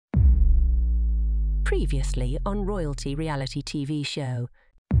Previously on Royalty reality TV show.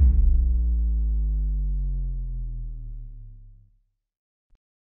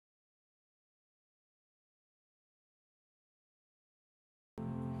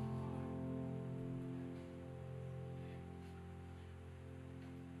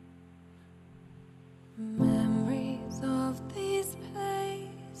 Memories of these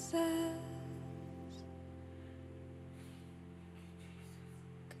places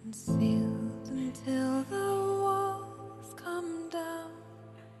concealed until the walls come down,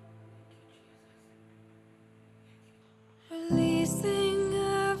 releasing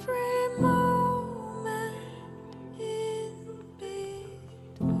every moment in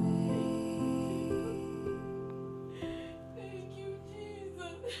between. Thank you,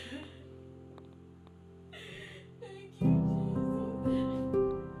 Jesus.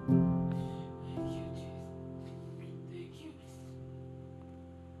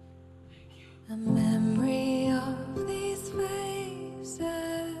 A memory of these faces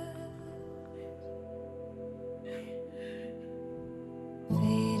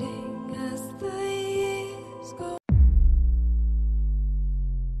fading as the years go.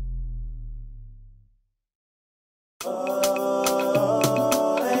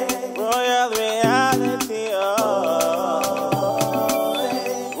 Royal reality,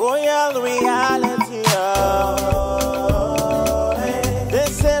 royal reality,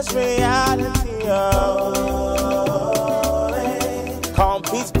 this is reality,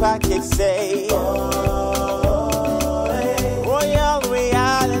 complete package say, royal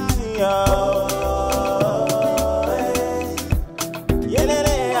reality,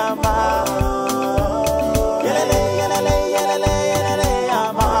 yelele ama, yelele yelele yelele yelele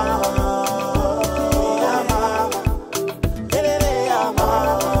ama, ama, yelele ama,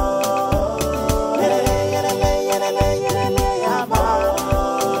 yelele yelele yelele yelele ama,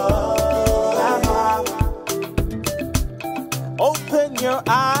 ama. Open your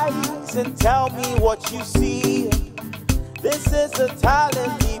eyes and tell me what you see. This is a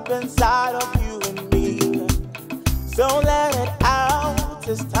talent deep inside of you and me. So let it out,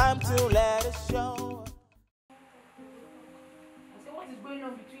 it's time to let it show. I say, what is going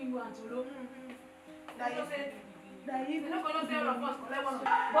on between you and Tolo? That you say, that you not going to say all of us collect one of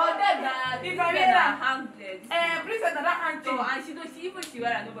them. But then, If I wear a handlet, please another hand so and she even she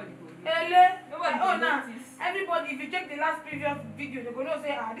wear and nobody go know. Nobody go now. notice. Everybody, if you check the last previous video, they're going to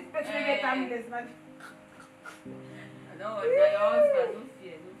say, this person will get timeless. No, your husband, no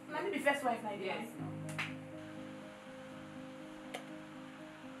fear, no fear. Let me be first wife now. Yes.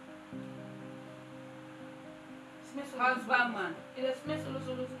 Husband man. It is smells solo.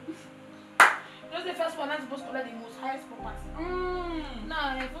 You know the first one that's supposed to collect the most highest property.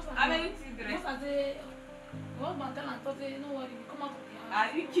 Nah, first How many children? First I say, the husband tell and thought, no worry, we come out of the house. Are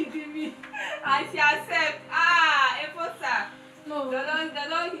you kidding me? And she accept. Enforcer. No. They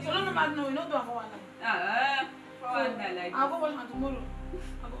don't. So no matter, no, we don't do it for one night. Like I'll go wash her tomorrow.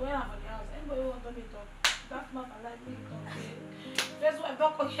 I'll go wear her for the house. Anybody who wants to me talk, that's not a like me talk. First wife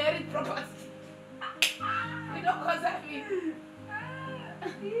don't inherit property. We don't concern me.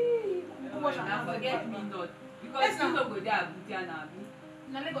 Go wash her now hands. forget me not. Because Yes, you now. no go there Abuja now.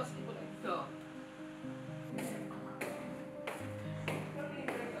 Na Lagos people like So.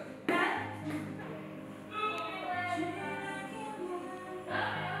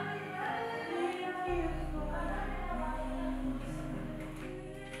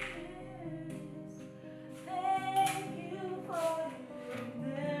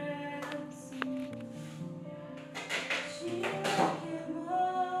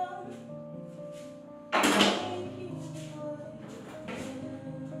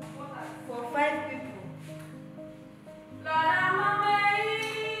 For 5 people. Lord, I'm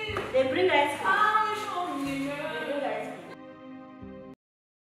amazed. They bring ice cream. How you show me They bring ice cream.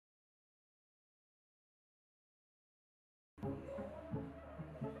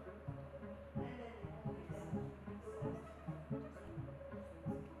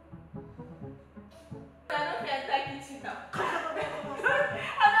 I don't feel like kitchen now. I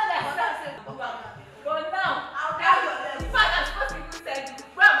know that. But now, I'll tell you. In fact, I'm supposed to even tell you.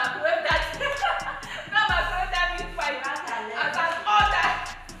 Where am I going that? Now my friend that means five. I can order.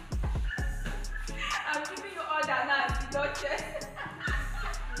 I'm giving you order now. You don't check.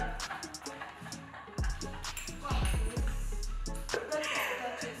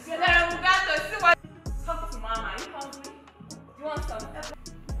 Talk to mama. Are you hungry? Do you want some?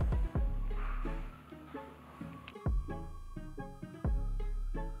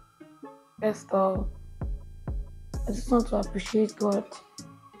 First off, I just want to appreciate God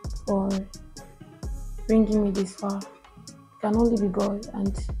for bringing me this far. It can only be God,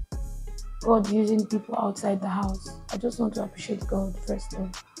 and God using people outside the house. I just want to appreciate God first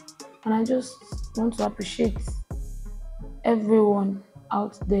off. And I just want to appreciate everyone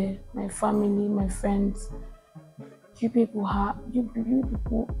out there, my family, my friends. You people have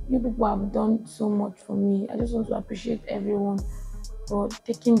done so much for me. I just want to appreciate everyone for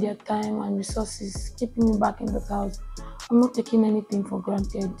taking their time and resources, keeping me back in the house. I'm not taking anything for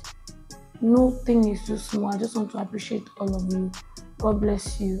granted. Nothing is too small. I just want to appreciate all of you. God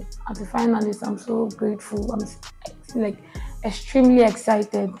bless you. At the finalists, I'm so grateful. I feel like extremely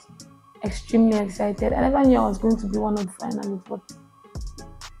excited. Extremely excited. I never knew I was going to be one of the finalists, but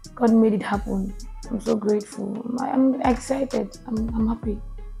God made it happen. I'm so grateful. I'm excited. I'm happy.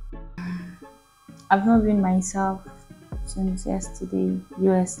 I've not been myself since yesterday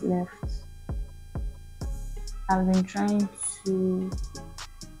US left. I've been trying to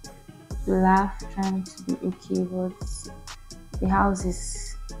laugh, trying to be okay, but the house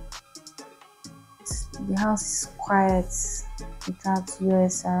is quiet without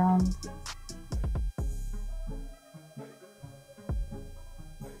US around.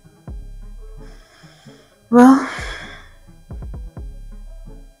 Well,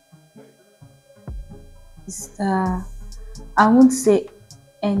 I won't say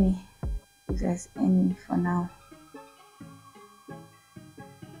any, if there's any for now.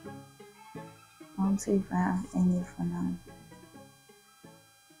 I won't say if I have any for now.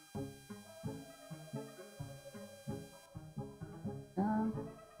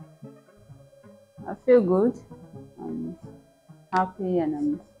 I feel good. I'm happy and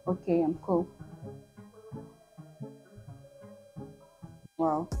I'm okay. I'm cool.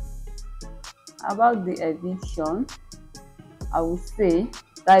 Well, about the eviction, I would say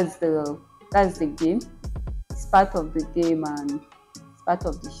that's the game. It's part of the game and it's part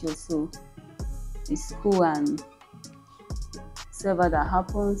of the show. So it's cool, and whatever that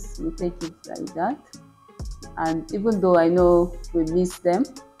happens, we take it like that. And even though I know we miss them,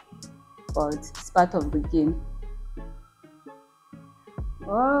 but it's part of the game.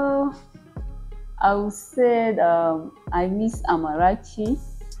 Well, I would say I miss Amarachi.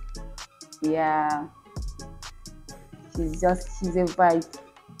 Yeah, she's a vibe.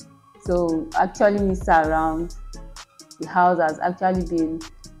 So actually miss her around. The house has actually been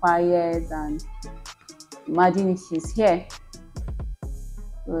quiet, and imagine if she's here.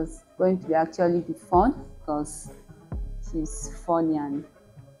 It was going to actually be fun because she's funny and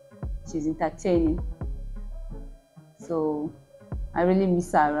she's entertaining. So I really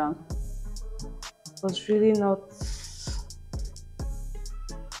miss her around. It was really not,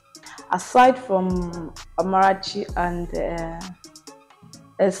 aside from Amarachi and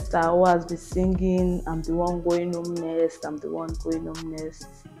Esther, who has been singing, I'm the one going home next, I'm the one going home next.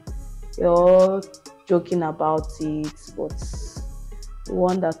 They're all joking about it, but the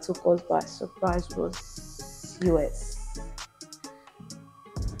one that took us by surprise was US.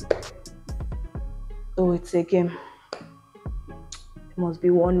 So it's a game. There must be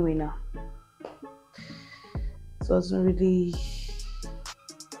one winner. It wasn't really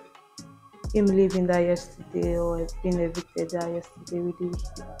him leaving that yesterday or being evicted that yesterday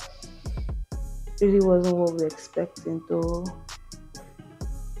really wasn't what we were expecting, though.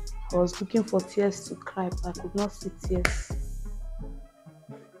 I was looking for tears to cry, but I could not see tears.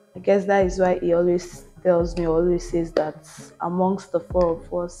 I guess that is why he always tells me, always says that amongst the four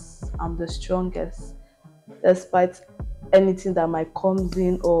of us, I'm the strongest, despite anything that might come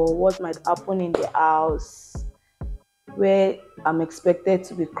in or what might happen in the house, where I'm expected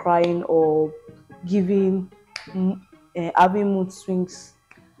to be crying or having mood swings.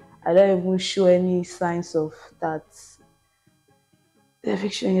 I don't even show any signs of that. The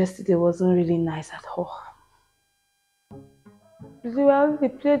eviction yesterday wasn't really nice at all. Well, he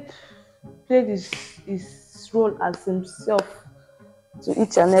played his role as himself to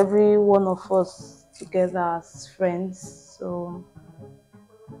each and every one of us together as friends. So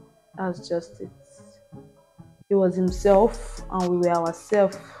that's just it. He was himself and we were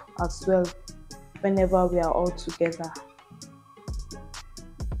ourselves as well whenever we are all together.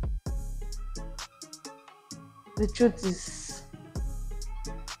 The truth is,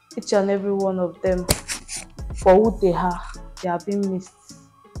 each and every one of them, for who they are being missed,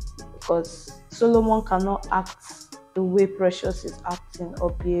 because Solomon cannot act the way Precious is acting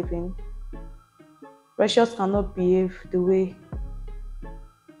or behaving. Precious cannot behave the way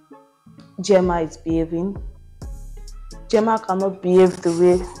Gemma is behaving. Gemma cannot behave the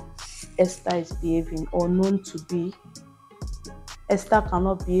way Esther is behaving or known to be. Esther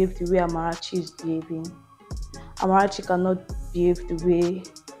cannot behave the way Amarachi is behaving. Amarachi cannot behave the way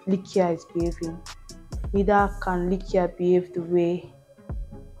Likia is behaving. Neither can Likia behave the way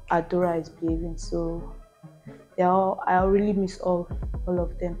Adora is behaving. So I really miss all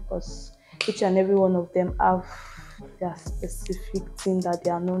of them because each and every one of them have their specific thing that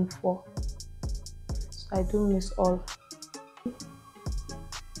they are known for. So I do miss all.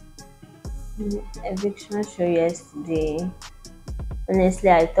 Eviction show yesterday. Honestly,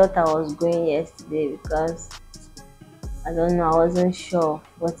 I thought I was going yesterday because I don't know, I wasn't sure of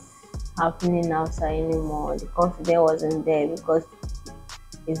what's happening outside anymore. The confidence wasn't there because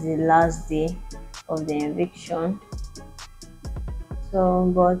it's the last day of the eviction.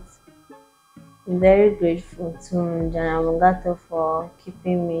 So, but I'm very grateful to Jana Mugato for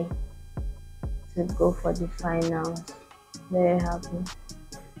keeping me to go for the finals. Very happy.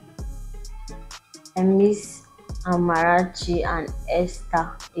 I miss Amarachi and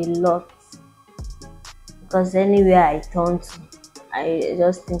Esther a lot because anywhere I turn to, I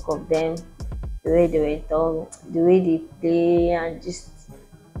just think of them, the way they were talking, the way they play, and just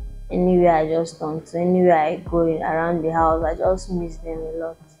anywhere I just turn to, anywhere I go around the house, I just miss them a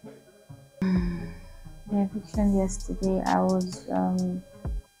lot. The eviction yesterday, I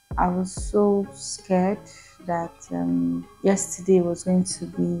was so scared that yesterday was going to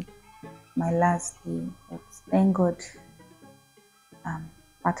be my last day, but thank God I'm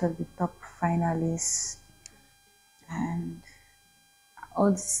part of the top finalists, and all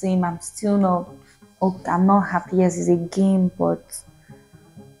the same I'm still not okay. I'm not happy. Yes, it's a game, but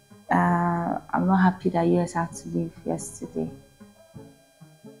I'm not happy that US had to leave yesterday.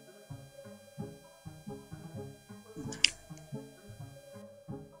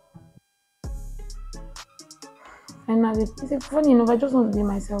 Finally, it's funny enough, I just want to be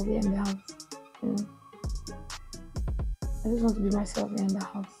myself here in the house. You know? I just want to be myself here in the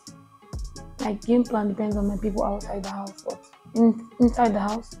house. Like, game plan depends on my people outside the house, but inside the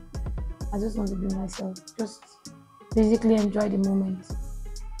house, I just want to be myself. Just basically enjoy the moment.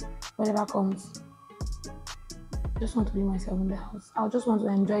 Whatever comes. I just want to be myself in the house. I just want to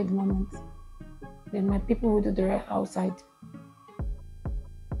enjoy the moment. Then my people will do the rest outside.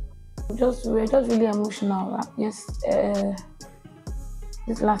 We're just really emotional. Yes,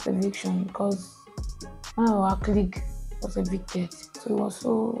 this last eviction because one of our colleague was evicted, so it was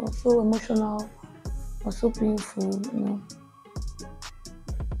so emotional, it was so painful. You know,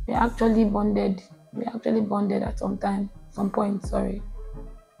 we actually bonded. We actually bonded at some point. Sorry,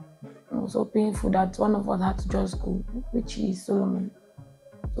 it was so painful that one of us had to just go, which is Solomon.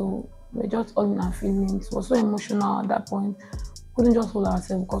 So we're just all in our feelings. It was so emotional at that point. Couldn't just hold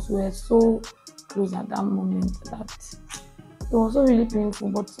ourselves because we were so close at that moment that it was so really painful.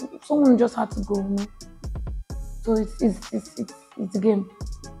 But someone just had to go, you know. So it's a game.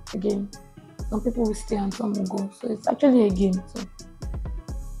 It's a game. Some people will stay and some will go. So it's actually a game.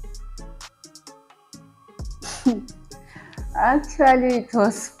 So Actually, it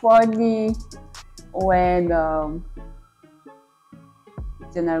was funny when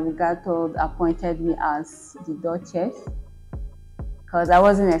General Mugato appointed me as the Duchess, because I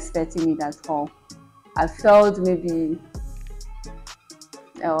wasn't expecting it at all. I felt maybe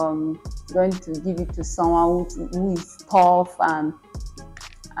going to give it to someone who is tough, and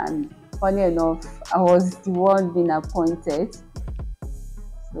funny enough, I was the one being appointed.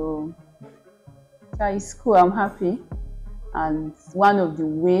 So it's cool. I'm happy, and one of the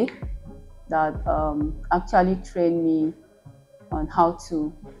way that actually trained me on how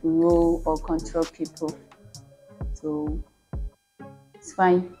to rule or control people. So it's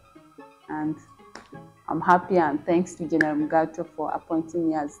fine, and I'm happy, and thanks to General Mugato for appointing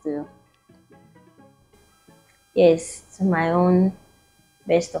me as the. Yes, to my own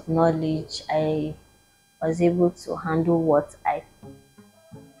best of knowledge, I was able to handle what I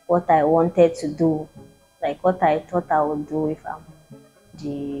wanted to do, like what I thought I would do if I'm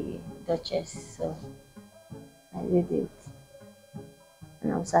the Duchess. So I did it,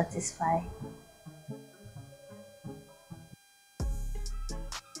 and I'm satisfied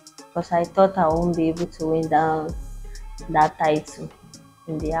because I thought I won't be able to win that title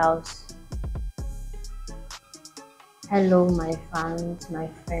in the house. Hello, my fans, my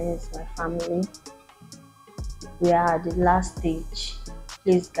friends, my family. We are at the last stage.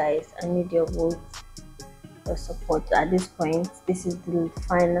 Please, guys, I need your vote, your support. At this point, this is the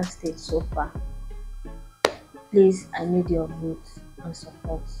final stage so far. Please, I need your vote and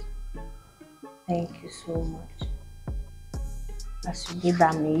support. Thank you so much. As you do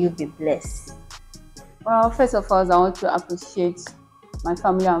that, may you be blessed. Well, first of all, I want to appreciate my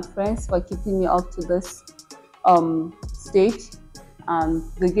family and friends for keeping me up to this stage, and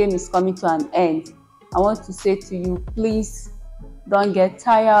the game is coming to an end. I want to say to you, please don't get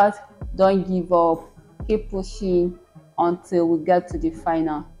tired, don't give up, keep pushing until we get to the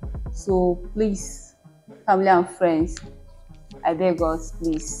final. So please, family and friends, I beg us,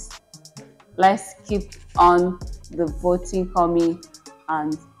 please, let's keep on the voting coming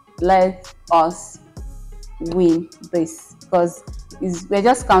and let us win this, because we're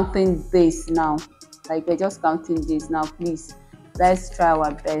just counting this now. Like, we're just counting this now. Please, let's try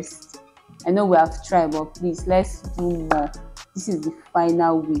our best. I know we have tried, but please, let's do more. This is the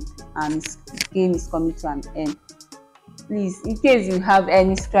final week and the game is coming to an end. Please, in case you have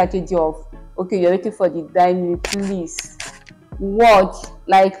any strategy of, okay, you're waiting for the dining, please watch,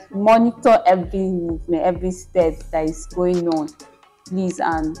 like, monitor every movement, every step that is going on, please,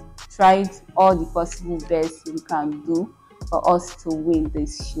 and try all the possible best you can do for us to win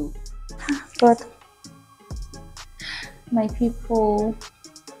this show. But my people,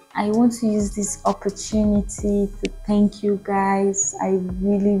 I want to use this opportunity to thank you guys. I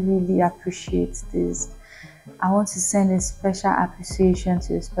really appreciate this. I want to send a special appreciation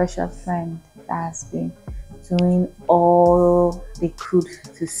to a special friend that has been doing all they could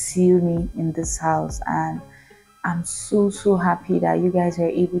to seal me in this house, and I'm so happy that you guys are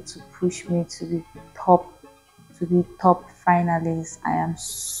able to push me to the top finalists. I am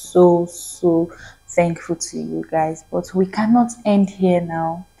so thankful to you guys. But we cannot end here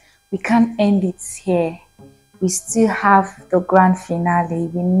now. We can't end it here. We still have the grand finale.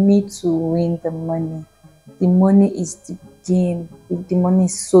 We need to win the money. The money is the game. The money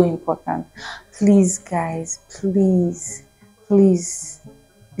is so important. Please, guys, please,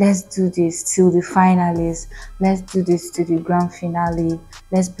 let's do this till the finalists. Let's do this to the grand finale.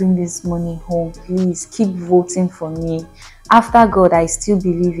 Let's bring this money home. Please keep voting for me. After God, I still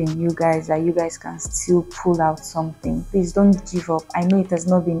believe in you guys, that you guys can still pull out something. Please don't give up. I know it has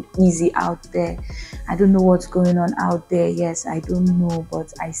not been easy out there. I don't know what's going on out there. Yes, I don't know,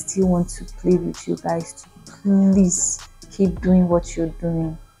 but I still want to play with you guys to please keep doing what you're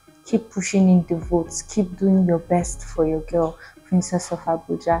doing. Keep pushing in the votes. Keep doing your best for your girl, Princess of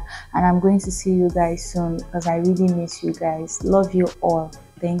Abuja. And I'm going to see you guys soon because I really miss you guys. Love you all.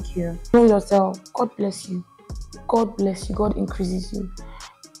 Thank you. Know yourself. God bless you. God bless you. God increases you.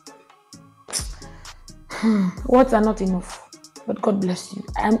 Words are not enough, but God bless you.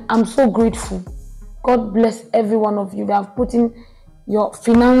 I'm so grateful. God bless every one of you that have put in your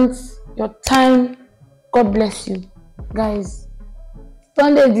finance, your time. God bless you, guys.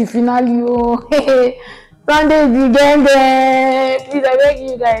 Sunday is the finale. Oh, Sunday is the game. Please, I beg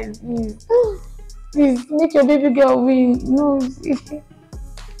you guys. Please make your baby girl win. No,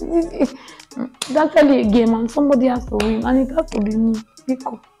 it's actually a game, and somebody has to win, and it has to be me.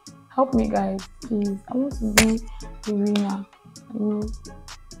 Pico, help me, guys, please. I want to be a winner.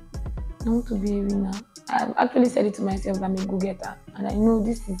 I want to be a winner. I've actually said it to myself that I'm a go-getter, and I know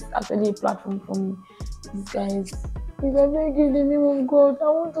this is actually a platform for me. These guys, please, I beg you in the name of God, I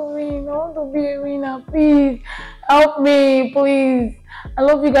want to win. I want to be a winner. Please help me, please. I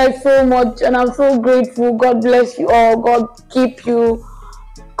love you guys so much, and I'm so grateful. God bless you all. God keep you.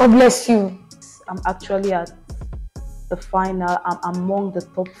 God bless you. I'm actually at the final. I'm among the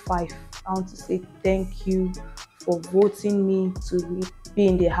top 5. I want to say thank you for voting me to be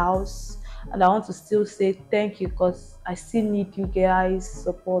in the house, and I want to still say thank you because I still need you guys'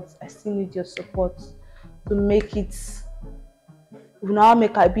 support. I still need your support to make it. If now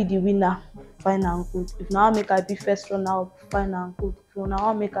make I be the winner, fine and good. If now make I be first runner up, fine and good. If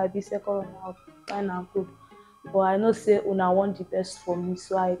now make I be second runner up, fine and good. But I know say una want the best for me,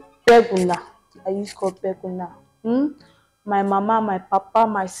 so I beg una. I use called beg una. My mama, my papa,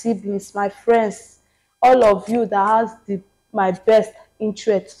 my siblings, my friends, all of you that has my best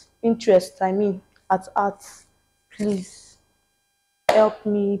interest. I mean, at heart, please help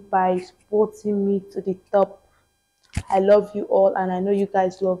me by voting me to the top. I love you all, and I know you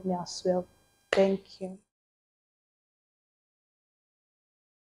guys love me as well. Thank you.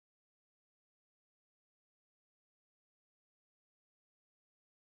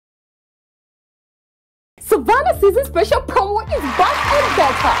 Savannah Season Special Promo is back and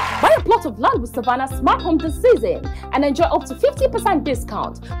better. Buy a plot of land with Savannah Smart Home this season and enjoy up to 50%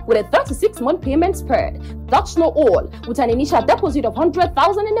 discount with a 36-month payment spread. That's not all. With an initial deposit of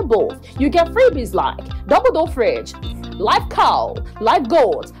 100,000 and above, you get freebies like double door fridge, live cow, live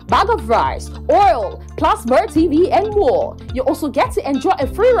goat, bag of rice, oil, plus Rrtv and more. You also get to enjoy a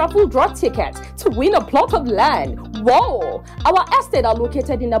free raffle draw ticket to win a plot of land. Whoa! Our estate are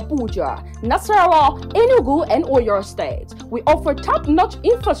located in Abuja, Nasarawa, Enugu, and Oyo State. We offer top-notch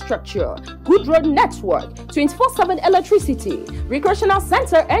infrastructure, good road network, 24/7 electricity, recreational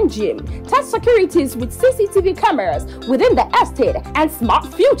center and gym, tight securities with CCTV cameras within the estate, and smart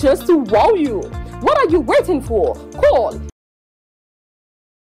features to wow you. What are you waiting for? Call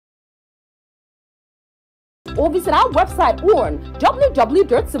or visit our website on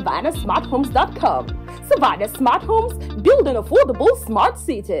www.savannahsmarthomes.com. Savannah Smart Homes, building affordable smart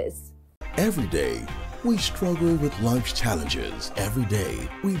cities. Every day, we struggle with life's challenges. Every day,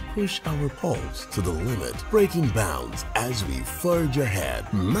 we push our pulse to the limit, breaking bounds as we forge ahead.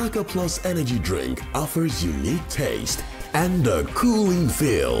 Maca Plus Energy Drink offers unique taste and a cooling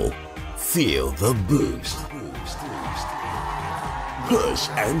feel. Feel the boost. Push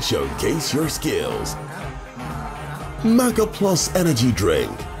and showcase your skills. Maca Plus Energy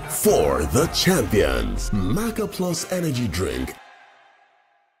Drink for the champions. Maca Plus Energy Drink.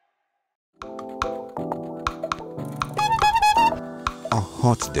 A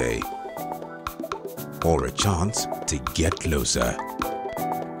hot day or a chance to get closer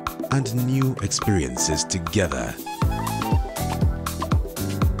and new experiences together.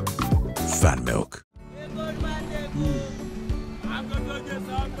 Fan milk.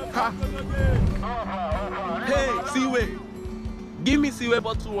 Hey, Seaway, give me Seaway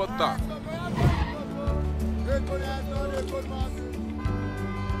bottle water.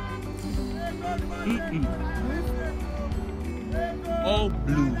 All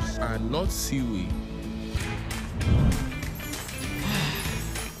blues and not Seaway.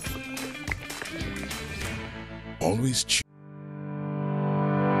 Always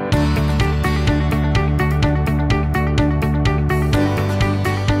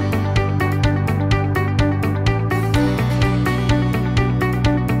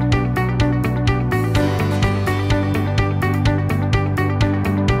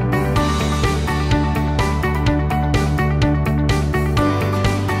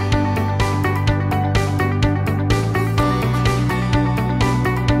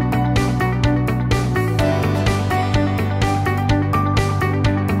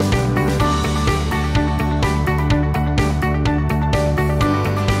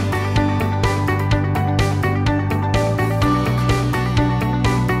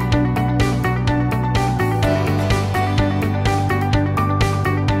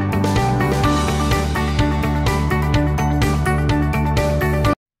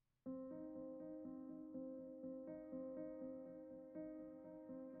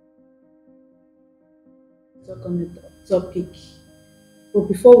talk on the topic. But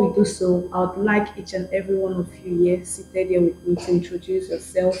before we do so, I would like each and every one of you here seated here with me to introduce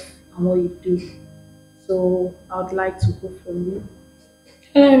yourself and what you do. So I would like to go from you.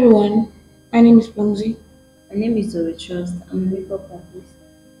 Hello everyone, my name is Plumsy. My name is Rrtv. I'm a makeup artist.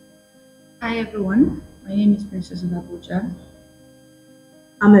 Hi everyone, my name is Princess Abuja.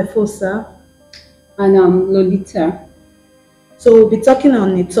 I'm a Fosa. And I'm Lolita. So we'll be talking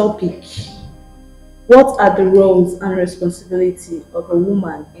on a topic. What are the roles and responsibility of a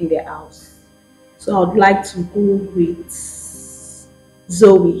woman in the house? So I would like to go with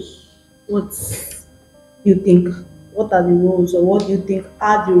Zoe. What do you think? What are the roles, or what do you think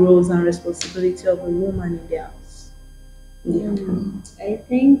are the roles and responsibility of a woman in the house? I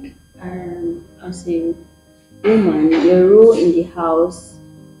think as a woman, your role in the house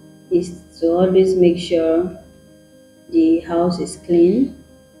is to always make sure the house is clean,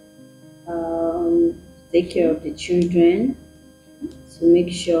 take care of the children, to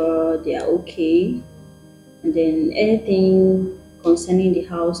make sure they are okay, and then anything concerning the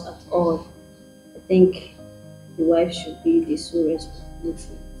house at all, I think the wife should be the sole responsibility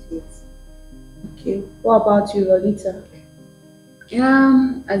to it. Okay, what about you, Lolita?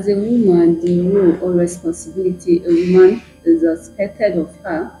 As a woman, the role or responsibility a woman is expected of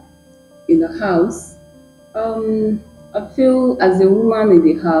her in the house. I feel as a woman in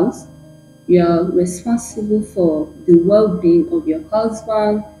the house, you are responsible for the well-being of your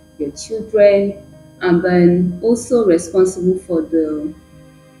husband, your children, and then also responsible for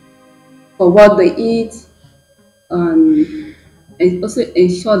what they eat, and also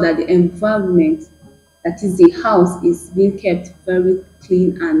ensure that the environment, that is the house, is being kept very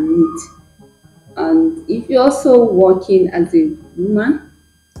clean and neat. And if you're also working as a woman,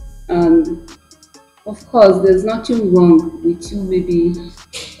 of course, there's nothing wrong with you maybe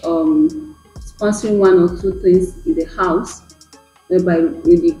sponsoring one or two things in the house, whereby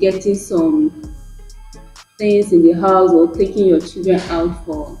maybe getting some things in the house or taking your children out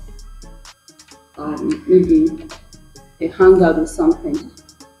for maybe a hangout or something.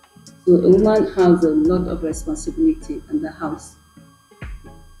 So a woman has a lot of responsibility in the house.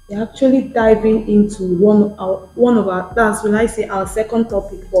 We're actually diving into one of our, that's when I say our second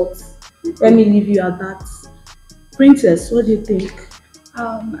topic, but let me leave you at that. Princess, what do you think?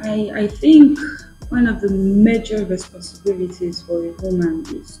 I think one of the major responsibilities for a woman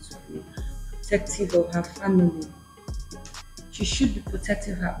is to be protective of her family. She should be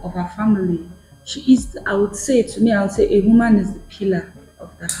protective of her family She is, I would say, to me, I would say a woman is the pillar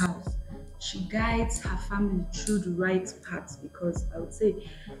of the house. She guides her family through the right path because I would say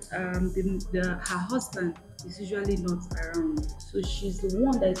her husband is usually not around. So she's the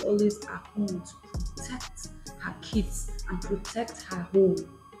one that is always at home to protect her kids and protect her home.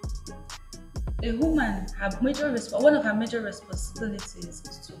 A woman, one of her major responsibilities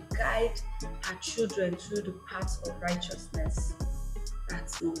is to guide her children through the path of righteousness.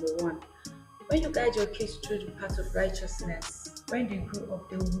 That's number one. When you guide your kids through the path of righteousness, when they grow up,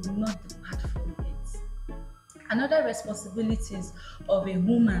 they will not depart from it. Another responsibilities of a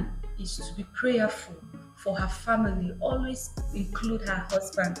woman is to be prayerful for her family. Always include her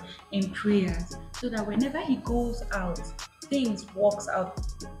husband in prayers so that whenever he goes out, things works out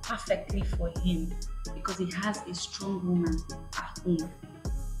perfectly for him because he has a strong woman at home.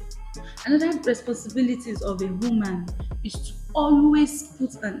 Another responsibilities of a woman is to always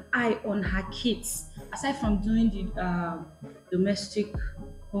put an eye on her kids. Aside from doing the domestic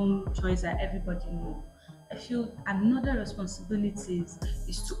home chores that everybody knows, I feel another responsibilities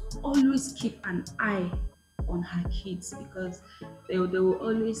is to always keep an eye on her kids because they will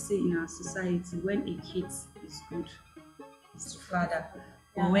always say in our society when a kid is good, it's the father,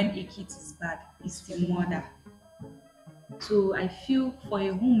 or when a kid is bad, it's the mother. So I feel for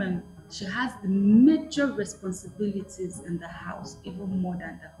a woman, she has the major responsibilities in the house, even more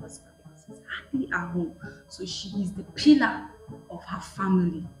than the husband, because he's hardly at home. So she is the pillar of her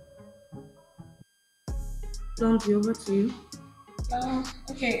family. Don't be over to you.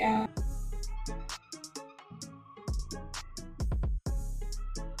 Okay.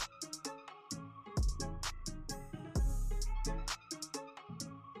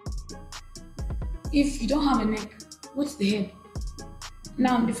 If you don't have a neck, what's the head?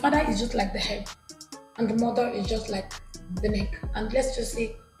 Now the father is just like the head, and the mother is just like the neck, and let's just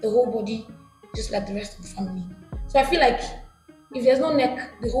say the whole body, just like the rest of the family. So I feel like if there's no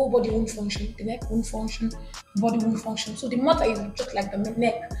neck, the whole body won't function. The neck won't function, the body won't function. So the mother is just like the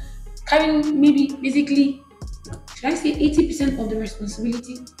neck, carrying maybe basically, should I say 80% of the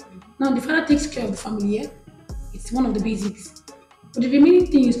responsibility. Now the father takes care of the family, yeah? It's one of the basics. But the remaining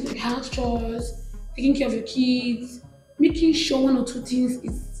things like house chores, taking care of your kids, making sure one or two things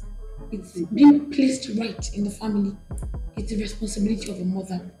is it's being placed right in the family. It's the responsibility of a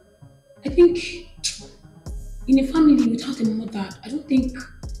mother. I think in a family without a mother, I don't think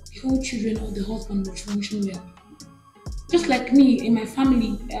the whole children or the husband will function well. Just like me in my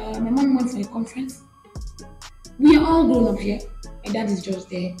family, my mom went for a conference. We are all grown up here. My dad is just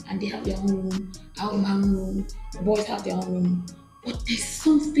there, and they have their own room. I have my own room. The boys have their own room. But there's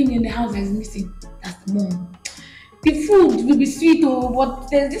something in the house that is missing. That's the mom. The food will be sweet, but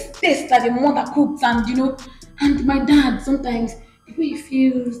there's this taste that the mother cooks, and my dad sometimes the way he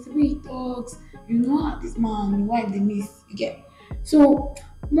feels, the way he talks, this man, the wife they miss, you get. So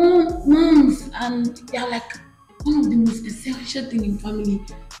moms, and they're like one of the most essential thing in family.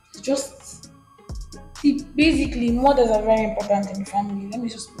 It's just see, basically mothers are very important in the family. Let me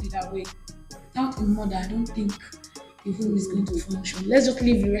just put it that way. Without a mother, I don't think the home is going to function. Let's just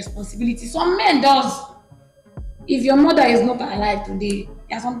leave the responsibility. Some men does. If your mother is not alive today,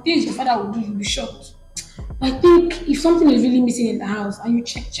 there are some things your father will do, you'll be shocked. But I think if something is really missing in the house and you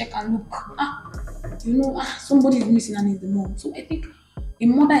check and look, somebody is missing and it's the mom. So I think a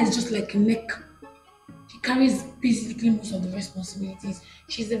mother is just like a neck. She carries basically most of the responsibilities.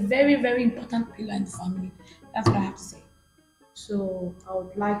 She's a very, very important pillar in the family. That's what I have to say. So I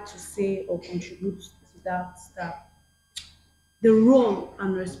would like to say or contribute to that the role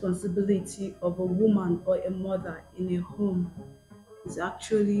and responsibility of a woman or a mother in a home is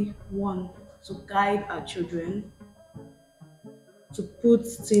actually one to guide our children, to put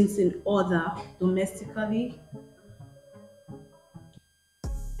things in order domestically,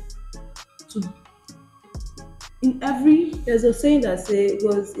 to there's a saying that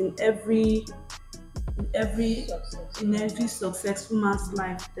goes in every successful man's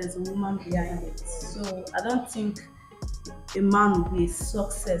life there's a woman behind it. So I don't think a man will be a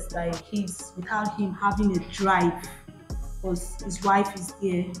success like his without him having a drive because his wife is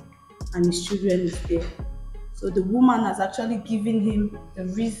there and his children is there. So the woman has actually given him the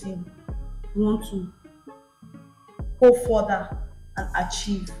reason to want to go further and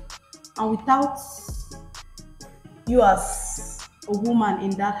achieve. And without you as a woman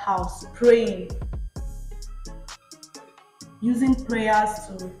in that house praying, using prayers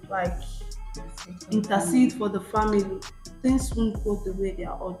to intercede for the family, things won't go the way they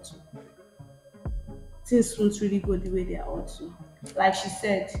are ought to. Things won't really go the way they are ought to. Like she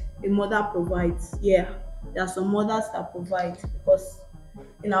said, a mother provides. Yeah, there are some mothers that provide because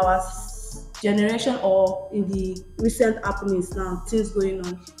in our generation or in the recent happenings now, things going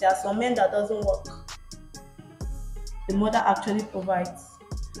on, there are some men that doesn't work. The mother actually provides,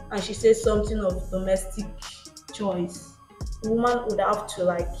 and she says something of domestic choice. The woman would have to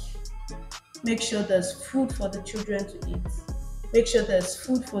like make sure there's food for the children to eat, make sure there's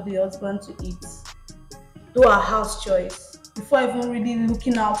food for the husband to eat, do her house choice before even really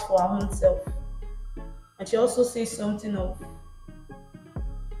looking out for her own self. And she also says something of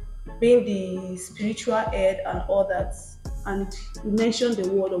being the spiritual head and all that. And you mentioned the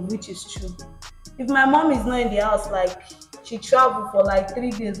word of which is true. If my mom is not in the house, like she traveled for like 3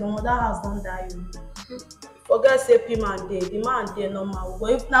 days, my mother house don't die. Forget say P man day, the man day normal.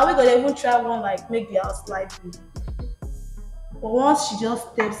 But if now we gonna even try one like make the house lively. But once she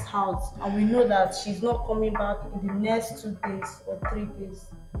just steps out and we know that she's not coming back in the next 2 days or 3 days,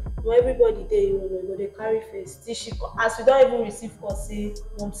 when everybody there, you know, they carry face. Till she, as we don't even receive call, say,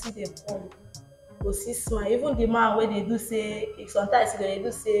 mom see they come, go see smile. Even the man where they do say, sometimes they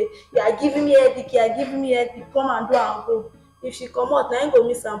do say, you are giving me headache, you are giving me headache, come and do and go. If she come out, now I go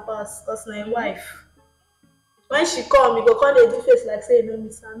miss and pass, cause my wife. When she come, you go come they do face like say, no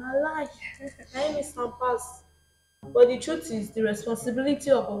miss and I lie, I miss and pass. But the truth is, the responsibility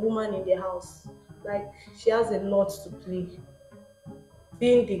of a woman in the house, like she has a lot to play.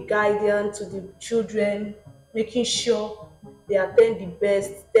 Being the guardian to the children, making sure they attend the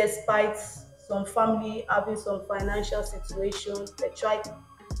best, despite some family having some financial situation. They try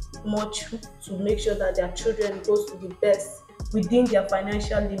much to make sure that their children goes to the best within their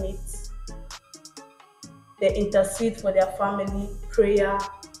financial limits. They intercede for their family, prayer,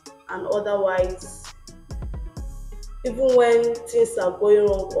 and otherwise. Even when things are going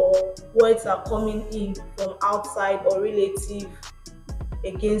wrong or words are coming in from outside or relative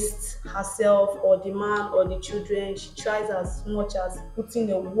against herself or the man or the children, she tries as much as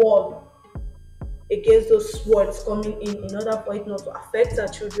putting a wall against those words coming in order for it not to affect her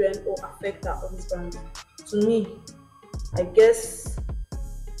children or affect her husband. To me, I guess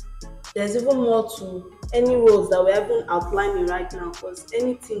there's even more to any roles that we're even outlining right now, because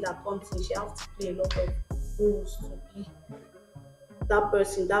anything that comes in, she has to play a lot of roles to be that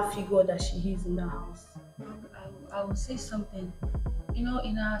person, that figure that she is in the house. I will say something. You know,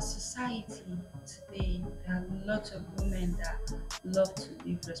 in our society today, there are lots of women that love to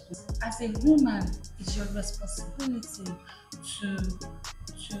live responsible. As a woman, it's your responsibility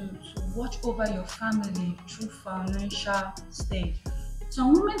to watch over your family through financial stage.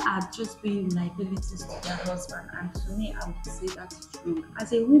 Some women are just being liabilities to their husband, and to me, I would say that is wrong.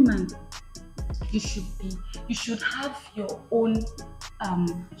 As a woman, you should have your own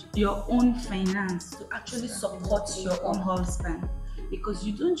finance to actually support your own husband, because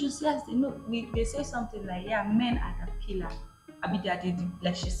you don't just, yes, you know, they say something like, yeah, men are the pillar, I mean, they are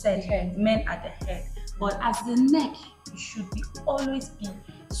like she said, men are the head, but as the neck, you should always be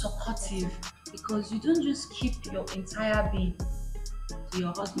supportive, because you don't just keep your entire being to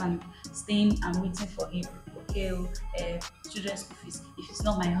your husband, staying and waiting for him. Okay, children's school fees. If it's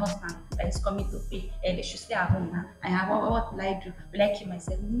not my husband that is coming to pay, they should stay at home now. I have what will I do? Will I keep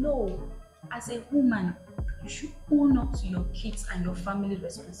myself? No. As a woman, you should own up to your kids and your family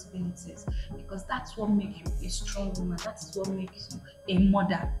responsibilities, because that's what makes you a strong woman. That's what makes you a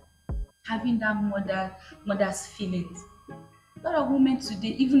mother. Having that mother's feelings. A lot of women today,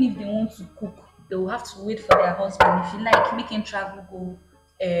 even if they want to cook, they will have to wait for their husband. If you like, make him travel, go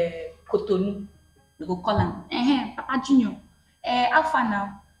Cotonou. We go call him, Papa Junior, Alpha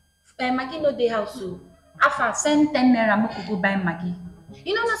now, Maggie no dey house, so Alpha send 10 naira, make we go buy Maggie.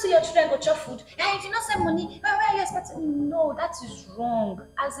 You know, not so your children go chop food. If you not send money, where are you expecting? No, that is wrong.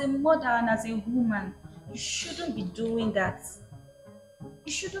 As a mother and as a woman, you shouldn't be doing that.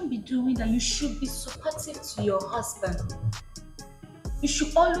 You shouldn't be doing that. You should be supportive to your husband. You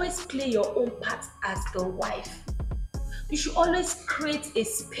should always play your own part as the wife. You should always create a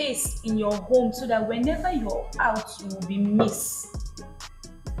space in your home so that whenever you're out, you will be missed.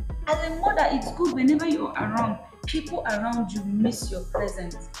 As a mother, it's good whenever you're around, people around you miss your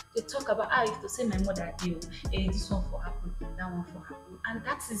presence. They talk about, if to say my mother did, this one for happen, that one for happen. And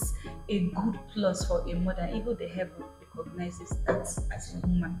that is a good plus for a mother. Even the heaven recognizes that as a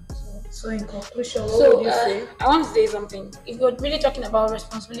woman. So in conclusion, what would you say? I want to say something. If you're really talking about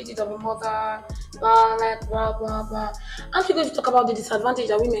responsibilities of a mother, blah, aren't you going to talk about the disadvantage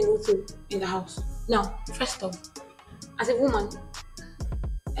that women go through in the house? Now, first off, as a woman,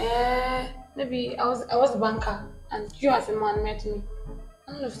 maybe I was a banker and you as a man met me.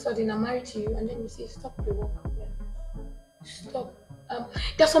 And all of a sudden I'm married to you, and then you say, stop the work. Stop.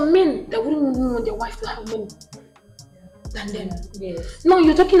 There's some men that wouldn't even want their wife to have money. than them. Yes. No,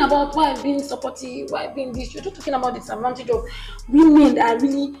 you're talking about why being supportive, why being this. You're just talking about the disadvantage of women that are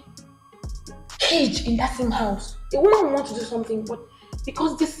really caged in that same house. A woman will want to do something, but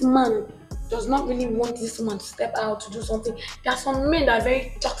because this man does not really want this woman to step out to do something, there are some men that are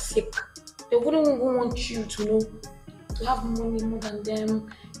very toxic. They wouldn't even want you to know to have money more than them.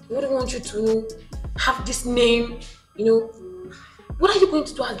 They wouldn't want you to have this name, you know. What are you going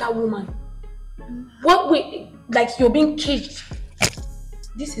to do as that woman? What way, like you're being caged.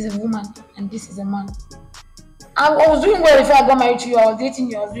 This is a woman and this is a man. I was doing well before I got married to you. I was dating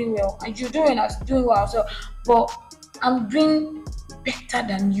you, I was doing well. And you're doing, I was doing well also. But I'm doing better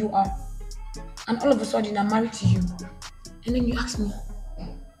than you are. And all of a sudden I'm married to you. And then you ask me,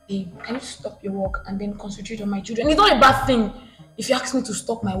 babe, can you stop your work and then concentrate on my children? It's not a bad thing if you ask me to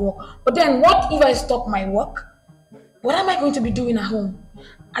stop my work. But then what if I stop my work? What am I going to be doing at home?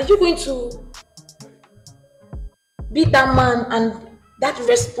 Are you going to be that man and that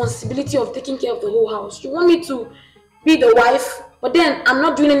responsibility of taking care of the whole house? You want me to be the wife, but then I'm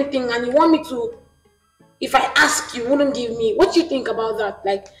not doing anything, and you want me to, if I ask, you wouldn't give me. What do you think about that?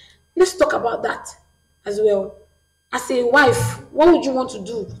 Like, let's talk about that as well. As a wife, what would you want to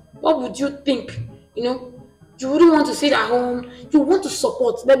do? What would you think? You know, you wouldn't want to sit at home. You want to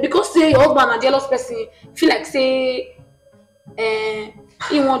support, but because say your husband a jealous person, feel like say,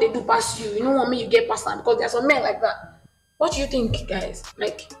 he want to do past you. You don't want me, you get past them, because there's some men like that. What do you think, guys?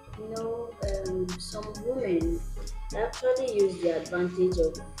 Like, You know, some women actually use the advantage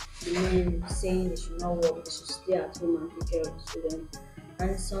of the men saying they should not work, they should stay at home and take care of the children.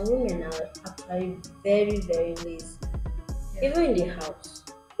 And some women are actually very, very lazy. Even in the house.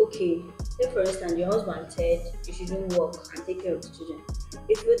 Okay, say for instance, your husband said you shouldn't work and take care of the children.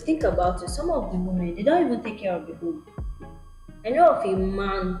 If you think about it, some of the women, they don't even take care of the home. I know of a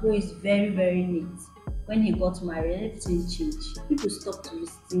man who is very, very neat. When he got married, everything changed. People stopped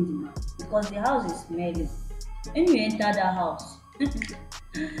visiting the man because the house is smelling. When you enter that house,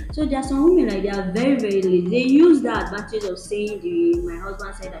 so there are some women like they are very, very lazy. They use the advantage of saying, my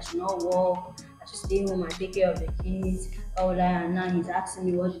husband said I should not work, I should stay home and take care of the kids. All that, and now he's asking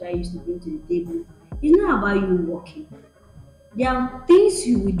me what should I use to bring to the table. It's not about you working. There are things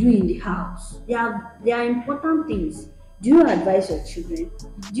you will do in the house. There are important things. Do you advise your children?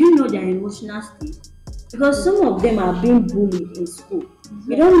 Do you know their emotional state? Because some of them are being bullied in school.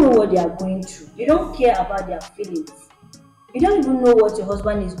 You don't know what they are going through. You don't care about their feelings. You don't even know what your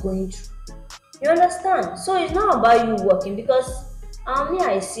husband is going through. You understand? So it's not about you working, because me,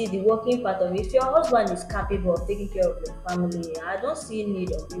 I see the working part of it. If your husband is capable of taking care of your family, I don't see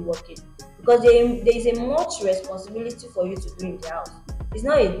need of you working, because there is a much responsibility for you to do in the house. It's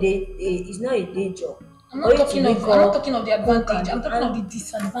not a day job. I'm not talking of the advantage. I'm talking of the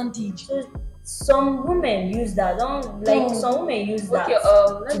disadvantage. So some women use that. Some women use that.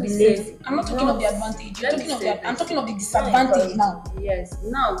 Let to me be say. lazy. I'm not talking of the advantage. I'm talking of the No, disadvantage now. Yes.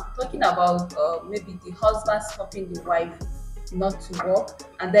 Now talking about maybe the husband stopping the wife not to work,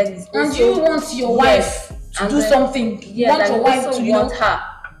 and then it's also, And you want your wife to do something. You want your wife to want her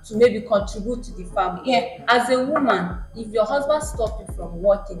to maybe contribute to the family. Yeah. As a woman, if your husband stops you from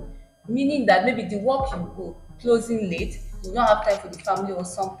working, meaning that maybe the work you go closing late, you don't have time for the family or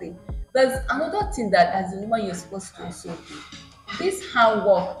something. There's another thing that as a woman you're supposed to also do. This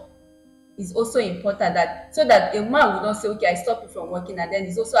handwork is also important, that so that a man will not say, okay, I stop you from working, and then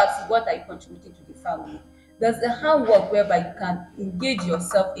he's also asking, what are you contributing to the family? There's a handwork whereby you can engage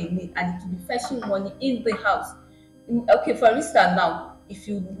yourself in it, and it will be fetching money in the house. Okay, for instance, now if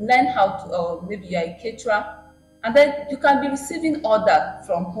you learn how to, maybe you are a caterer, and then you can be receiving order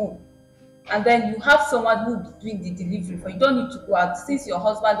from home, and then you have someone who will be doing the delivery for you. You don't need to go out, since your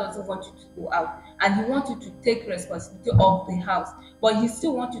husband doesn't want you to go out, and he wants you to take responsibility of the house, but he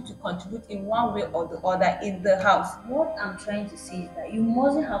still wants you to contribute in one way or the other in the house. What I'm trying to say is that you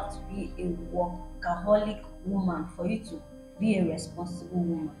mustn't have to be a workaholic woman for you to be a responsible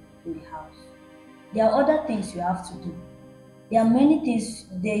woman in the house. There are other things you have to do. There are many things.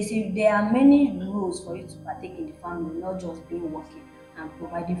 There are many rules for you to partake in the family, not just being working and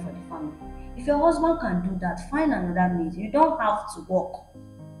providing for the family. If your husband can do that, find another means. You don't have to work.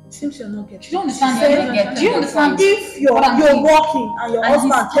 Seems you're not getting. Do you understand? Do you understand? If you're working and your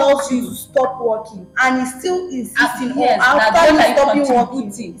husband tells you to stop working, and he's still insisting, after you stopping working,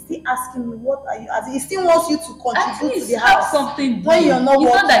 he's still asking me, what are you? As he still wants you to contribute to the house something when you're not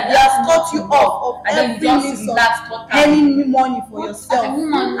working. He has cut you off of every means of earning money for yourself,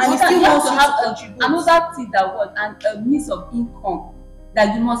 and he still wants you to contribute. Another thing that was a means of income,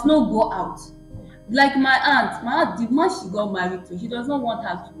 that you must not go out. Like my aunt, the man she got married to, he does not want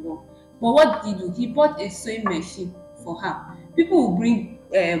her to work. But what did he do? He bought a sewing machine for her. People will bring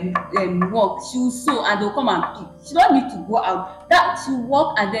work, she will sew and they'll come and pick. She don't need to go out. That she will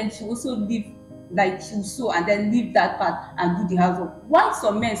work and then she also leave, like she will sew and then leave that part and do the housework. Why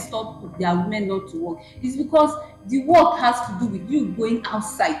some men stop their women not to work? It's because the work has to do with you going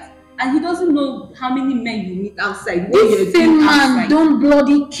outside. And he doesn't know how many men you meet outside. This same man don't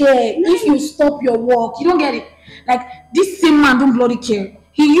bloody care if you stop your work. You don't get it. Like this same man don't bloody care.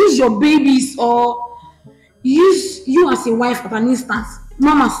 He use your babies or use you as a wife for an instance.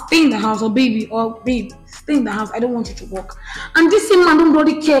 Mama, stay in the house, or baby, or babe, stay in the house. I don't want you to work. And this same man don't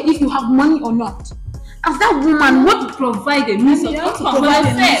bloody care if you have money or not. As that woman, what to provide a means of income?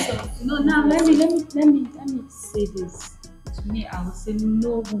 No, now let me say this. To me, I would say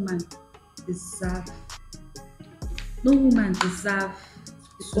no woman deserve to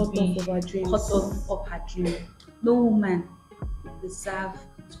be cut off of her dream. No woman deserve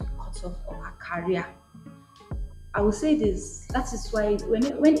to be cut off of her career. I will say this. That is why when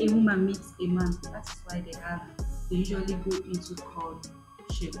a woman meets a man, that is why they usually go into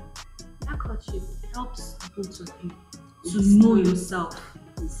courtship. That courtship helps both of you to know yourself.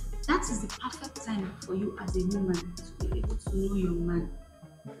 That is the perfect time for you as a woman to be able to know your man.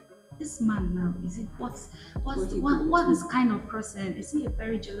 This man now, is it what is kind of person? Is he a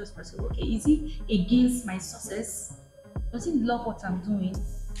very jealous person? Okay, is he against my success? Does he love what I'm doing?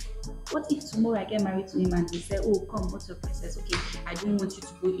 What if tomorrow I get married to him and he say, oh, come, what's your princess? Okay, I don't want you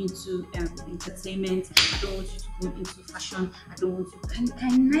to go into entertainment. I don't want you to go into fashion. I don't want you.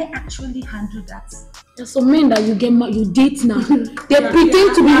 Can I actually handle that? There's some men that you date now. They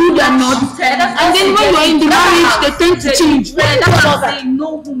pretend to be who they are not, and then when you're in the marriage, they tend to change. That's what I'm saying.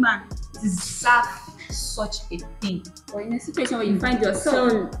 No woman deserves such a thing. Or in a situation where you find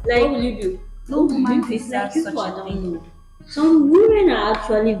yourself, what will you do? No woman deserves such a thing. Some women are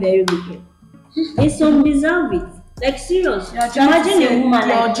actually very wicked. Some deserve it. Like serious. Imagine a woman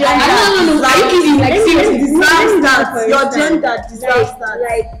like no. Are you kidding? Like serious deserves that. Your gender deserves that.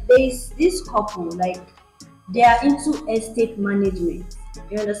 Like there is this couple, like they are into estate management.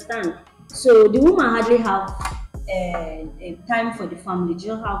 You understand? So the woman hardly have a time for the family. They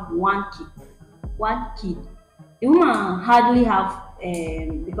just have one kid. The woman hardly have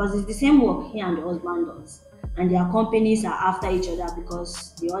because it's the same work he and the husband does. And their companies are after each other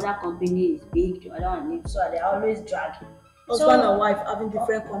because the other company is big, the other one is, so they are always dragging. Husband and wife having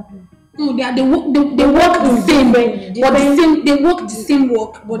different company. No, they work the same, they work the same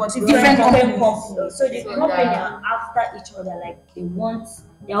work, but different companies. So the company are after each other, like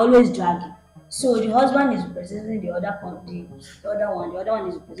they're always dragging. So the husband is representing the other company, the other one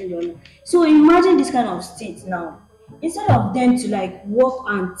is representing the other. So imagine this kind of state now. Instead of them to like work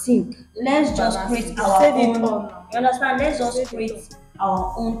and think, let's just create our own. You understand? Let's just create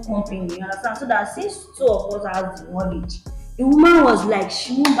our own company. You understand? So that since two of us have the knowledge, the woman was like,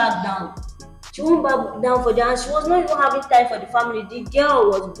 she won't back down. She won't back down for that. She was not even having time for the family. The girl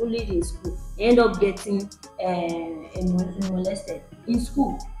was bullied in school. They end up getting molested in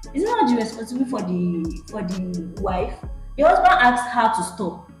school. Is it not the responsibility for the wife? The husband asked her to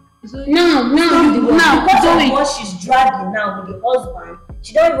stop. Now, because of what she's dragging now with the husband,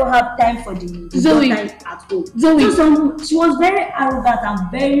 she don't even have time for the daughter at home. So she was very arrogant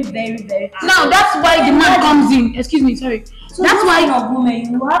and very, very, very arrogant. Now that's why the man comes in. Excuse me, sorry. So that's why of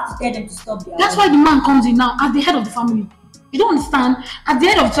women, you have to tell them to stop their That's why the man comes in now as the head of the family. You don't understand? At the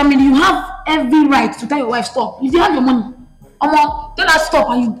head of the family, you have every right to tell your wife stop. If you have your money, tell her stop,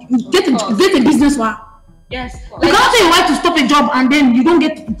 and you get a business for her. Yes. You cannot tell your wife to stop a job and then you don't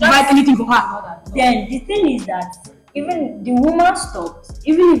get to provide anything for her. Then the thing is that even the woman stops,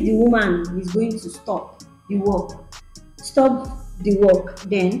 even if the woman is going to stop the work,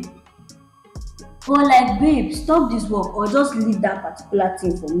 then like, babe, stop this work or just leave that particular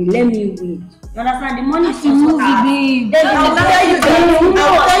thing for me. Let me win. You understand? The money is movie, babe. I'll tell you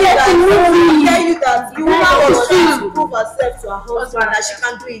that the woman was trying to prove herself to her husband that she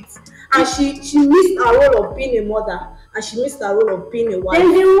can do it. And she missed her role of being a mother, and she missed her role of being a wife.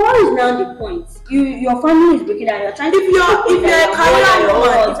 Then what is now the point? Your family is breaking down. You're trying to. If you're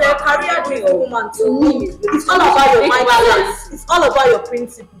a career-driven woman, to me, it's all about your mindset. It's all about your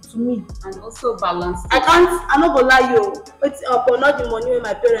principle. To me, and also balance. I'm not gonna lie you. It's upon not the money when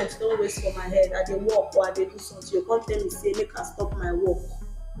my parents don't waste for my head. That they work or they do something. You come tell me say make her stop my work.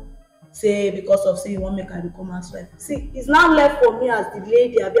 Say because of say you want make her become housewife. See, it's now left for me as the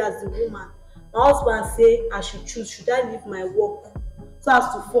lady, as the woman. My husband say I should choose. Should I leave my work so as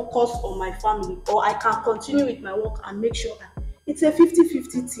to focus on my family, or I can continue with my work and make sure. it's a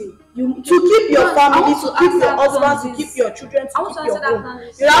 50-50 thing. You to keep your family, to keep your husband, to keep your children, to keep your home.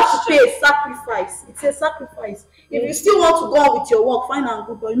 You have to pay a sacrifice. It's a sacrifice. If you still want to go on with your work, fine and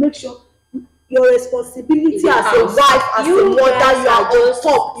good, but you make sure your responsibility as a wife, as a mother, you are on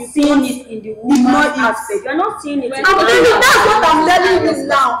top. You seeing it in the woman aspect. You're not seeing it. That's what I'm telling you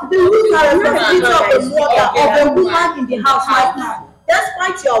now. The responsibility of a mother, of a woman in the house right now.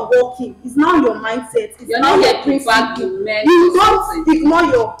 Despite you are working, it's now your mindset. It's now your principle. You don't ignore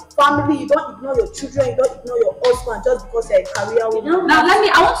your family. You don't ignore your children. You don't ignore your husband just because you're a career woman. Now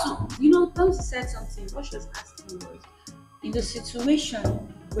I want to, Tomsi said something. What she was asking was, in the situation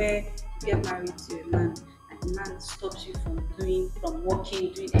where you get married to a man and the man stops you from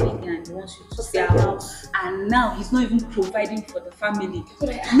working, doing anything, and he wants you to stay out, and now he's not even providing for the family.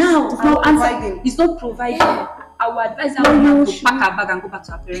 Now he's not providing. Our advice is to pack her bag and go back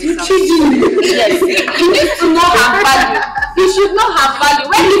to her parents' house. Yes, he needs to know her value. He should know her value.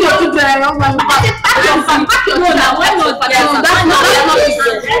 When you go to the pack your children, why not? That's not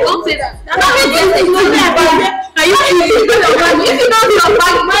business. Don't say that. Are you if you don't your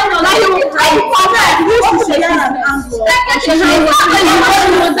value, why not? Now you will try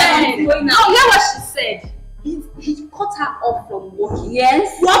No, hear what she said. He cut her off from working.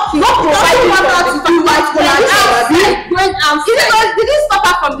 Yes. Working. Not providing for her to do white collar job. Going outside. Did he stop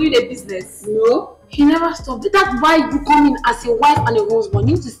her from doing a business? No. He never stopped. That's why you come in as a wife and a husband.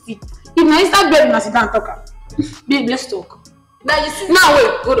 You need to sit. If my inside bed, you must sit down and talk. Babe, let's talk. Now you see. Now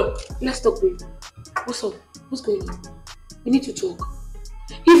wait, hold on. Let's talk, babe. What's up? What's going on? We need to talk.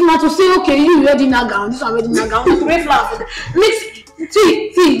 If not to say, okay, you ready in a gown, this one ready in a gown, great flower.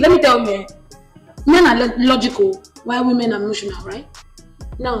 See, let me tell you. Men are logical, while women are emotional, right?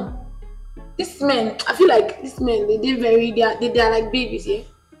 Now, these men, I feel like these men, they are like babies, yeah?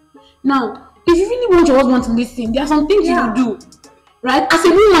 Now, if you really want your husband to listen, there are some things you will do, right? As a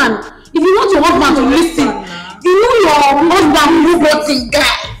woman, if you want your husband to listen, you know your husband will go to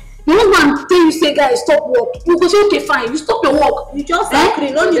guy. Your husband tell you, say, guys, stop work. You go say, okay, fine, you stop your work. You just agree,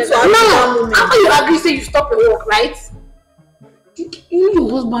 no need to agree. No, after you agree, say you stop your work, right? You know your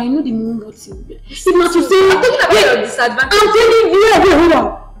husband, you know the moment what he will be. If not to say, I'm talking about your disadvantage. I'm telling you, wait, hold on.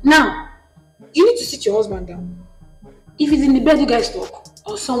 Now, you need to sit your husband down. If he's in the bed, you guys talk.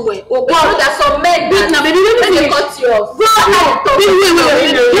 Or somewhere. Oh God, there's some men. Now, baby, let me cut you off. Wait. Let me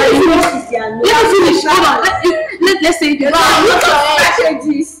finish. Hold on. Let's say the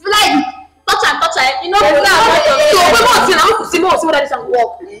strategies. Like, touch her. You know, so we want to see what that is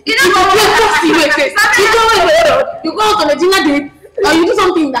work. You know, you go out on a dinner date, or you do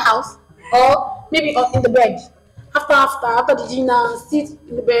something in the house, or maybe in the bed. After the dinner, sit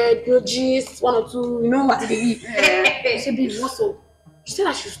in the bed, gist, one or two, you know what it is. You say, baby, what's up? You said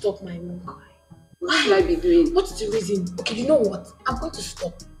I should stop my work. What should I be doing? What's the reason? Okay, you know what? I'm going to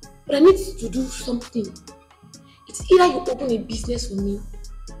stop. But I need to do something. It's either you open a business for me,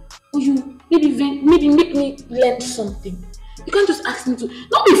 or you maybe make me learn something. You can't just ask me to.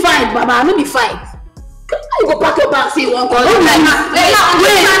 Not be fight, Baba. Not be fight. You go pack your bag, say one call. Make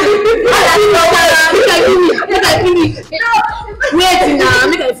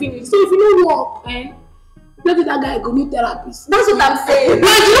I finish. So if you don't work, let that guy go meet therapist. That's what I'm saying. Wait,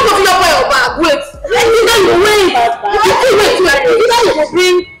 you don't go fill your bag. Wait. You will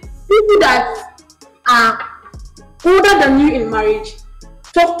bring people that are older than you in marriage.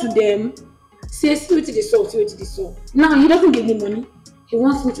 Talk to them. Say, see what they saw. Now he doesn't give me money. He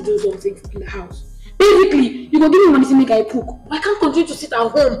wants me to do something in the house. Basically, you go give me money to make I cook. I can't continue to sit at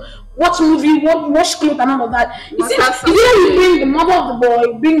home, watch movie, wash clothes and all of that. You see, if you bring the mother of the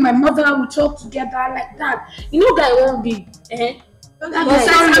boy, bring my mother, we talk together like that. You know, guy won't be. I know.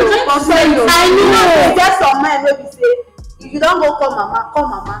 There's some men where we say, if you don't go call mama.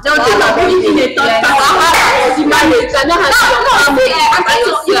 They'll do not bring in a third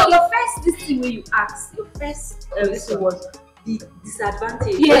your first this thing where you ask, your first this was the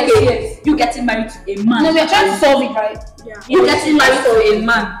disadvantage. Yes. You getting married to a man. No, we're trying to solve it, right? Yeah. You getting married to a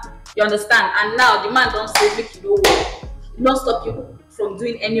man. You understand? And now the man don't say make you no work. Not stop you from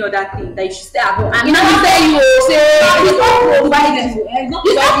doing any other thing that you should stay at home. And now you say he's not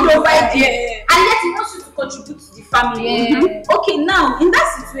providing. And yet he wants you to contribute to the family. Yeah. Okay, now in that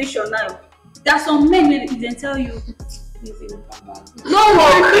situation now, there are some men who even tell you no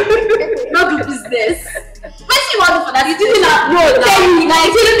work, not do business. What you want for that? You didn't have no. Tell me, like,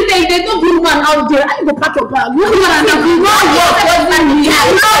 let me tell you, there's no good man out there. I need to pack your bag. You don't want to do no work.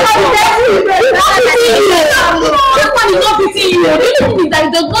 This one is not beating you. The only thing is that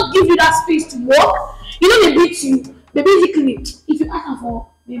it does not give you that space to work. You know they beat you. But basically, if you ask her for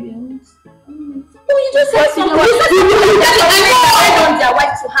maybe you just said something. their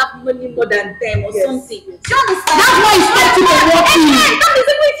wife to have money more than them or something. Do you understand? That's why you start to work. That is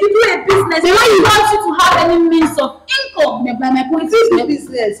even if you do a business. The way you want you to have any means of income. My point is your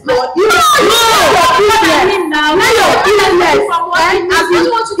business, but you business.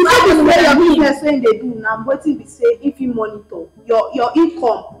 Your business when they do now, waiting be say if you monitor your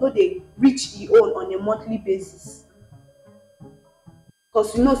income, no they reach your own on a monthly basis.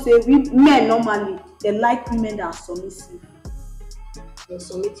 Because you know, say we men normally they like women that are submissive. You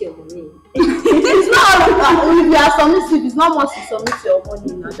submit your money. It's not all about if you are submissive, it's not much to submit your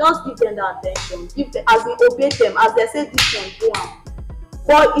money now. Just give them the attention, give them as they obey them, as they say this one go on.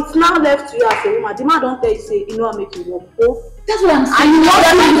 But it's now left to you as a woman. The man don't tell you say you know I make you work. Oh, that's what I'm saying. And he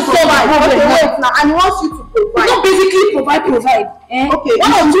wants you to provide. Okay, wait now. And he wants you to provide. You don't basically provide. Okay. One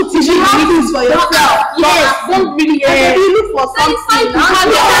or two things you have things for yourself. Yes. Don't really. You look for something. Do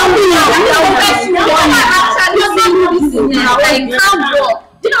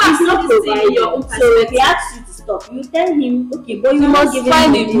you know I'm not providing your own So if he asks you to stop, you tell him, okay, but you must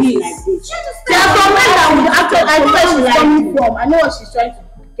find a means like this. There are some men that would actually, I know where she's coming from. I know what she's trying to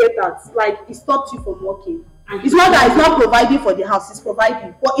get at. Like, it stops you from working. It's not that it's not providing for the house, it's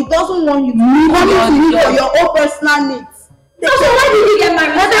providing, but it doesn't want you to come to you for your own personal needs. So why did you get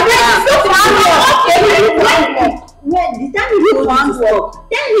married? Well, the time you go to stop,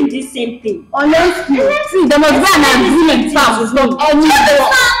 tell him the same thing. Honestly, see, there must be an agreement first. Not any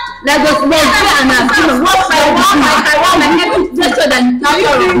there must be an agreement. What I want better than take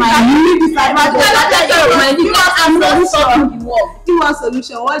care of my needs. I'm not stopping the work. You want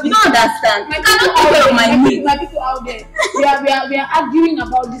solution? What do you don't understand? I cannot take care of my needs. My people out there, we are arguing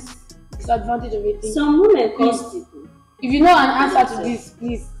about this disadvantage of it. Some women cost people. If you know an answer to this,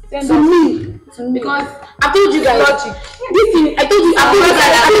 please send to me. Because I told you guys this thing. I told you you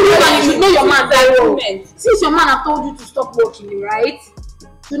should know your man very well. Since your man have told you to stop working, right?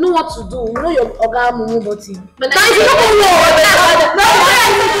 You know what to do. You know your oga mumu button. But now you don't know.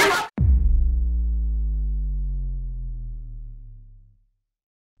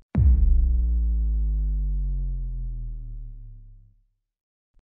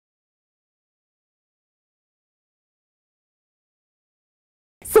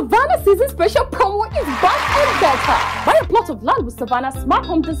 Savannah Season Special Promo is back and better. Buy a plot of land with Savannah Smart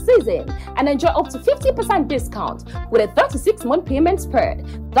Home this season and enjoy up to 50% discount with a 36-month payment spread.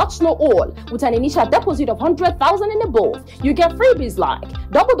 That's not all. With an initial deposit of 100,000 and above, you get freebies like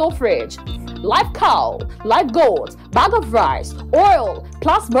double-door fridge, live cow, live goat, bag of rice, oil,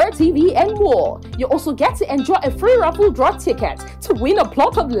 plus Rrtv and more. You also get to enjoy a free raffle draw ticket to win a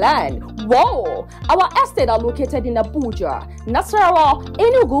plot of land. Whoa! Our estate are located in Abuja, Nasarawa,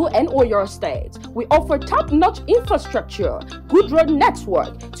 Enugu, and Oyo State. We offer top-notch infrastructure, good road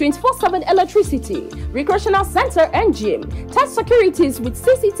network, 24/7 electricity, recreational center and gym, tight securities with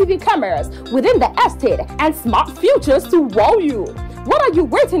CCTV cameras within the estate, and smart features to wow you. What are you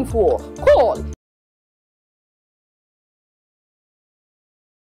waiting for? Call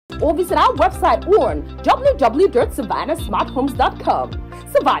or visit our website on www.savannahsmarthomes.com.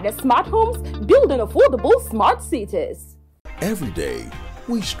 Savannah Smart Homes, building affordable smart cities. Every day,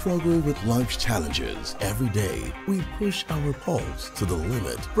 we struggle with life's challenges. Every day, we push our pulse to the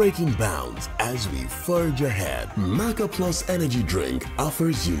limit, breaking bounds as we forge ahead. Maca Plus Energy Drink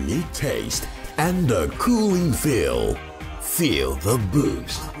offers unique taste and a cooling feel. Feel the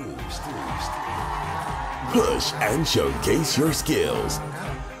boost. Push and showcase your skills.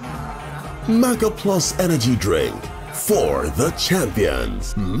 Maca Plus Energy Drink for the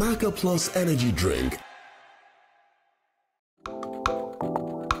champions. Maca Plus Energy Drink.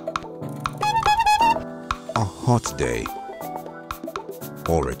 A hot day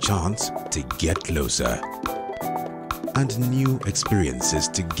or a chance to get closer and new experiences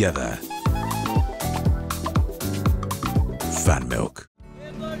together. Fan milk.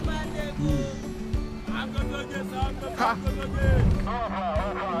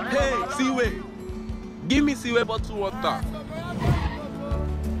 Hey, Seaway. Give me Seaway bottle water.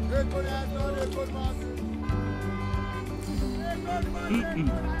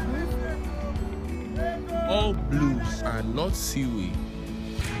 All blues are not seaweed.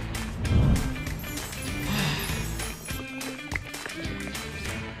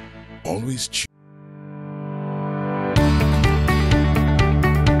 Always choose.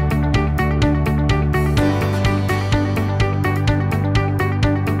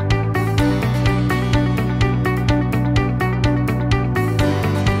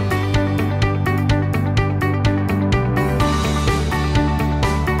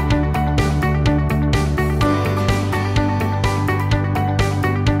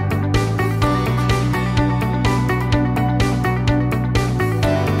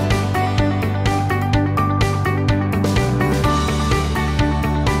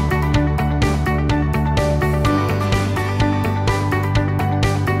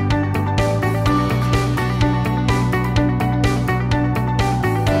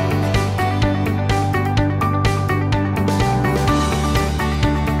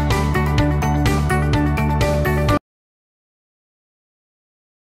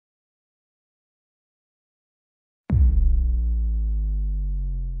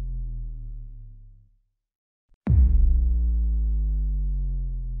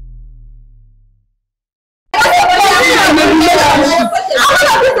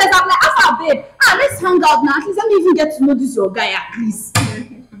 hang out now. At least let me even get to know this your guy at least.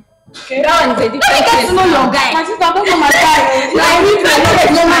 Okay. That one is a different Let me get to know your guy. My sister, I don't know my guy. I need to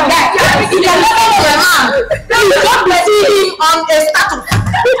know my guy. If you don't know your man, then you don't see him on a status.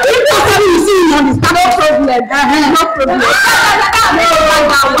 If you see him on the status, no problem. No problem.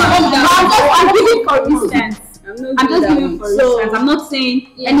 I'm giving for instance. I'm just giving for instance. I'm not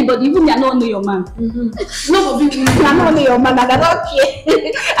saying anybody, even me, I don't know your man. No, I don't know your man. I don't care.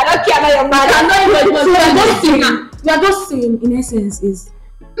 I don't care about your man. I know you. We are just saying, in essence, is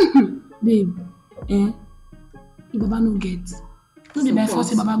babe, if Baba no get, don't be my first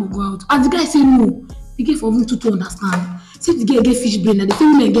say Baba will go out. And the guy say no, the guy for him to understand. Say the guy get fish brain, and the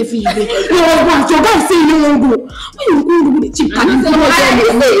female get fish brain. Your guy say you won't go. When you go with the cheap can you say it's the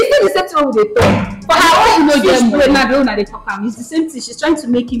same thing with the talk. For her own, fish brain, now they talk am. It's the same thing. She's trying to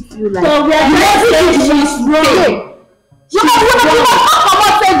make him feel like. So we are she's wrong. You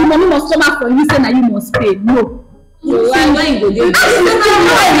not say the money must come out for you. Say now you must pay. No. Why you go there? Now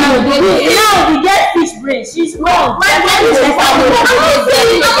we get fish brain. She's wrong. I'm not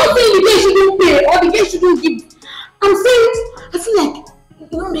saying the guy shouldn't pay or the guy shouldn't give. I'm saying I feel like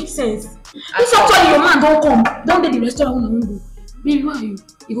it don't make sense. If actually your man don't come, don't get the restaurant when I won't go. Baby, where are you?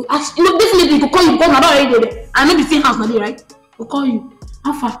 He go ask. Definitely he go call you because I'm not already there. I know the same house, now, right? He'll call you.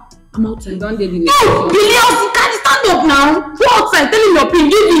 How far? I'm outside. Don't they No, Billions, you can't stand up now. Go outside. Tell him your pin.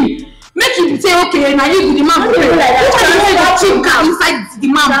 Give him. Make him say okay. Now you the man. Like that. Cheap car inside the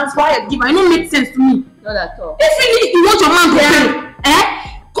man. That's why I give. It don't make sense to me. Not at all. If you want your man to pay,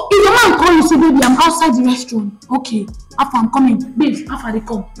 if your man call you say baby I'm outside the restaurant, okay, after I'm coming, babe, after they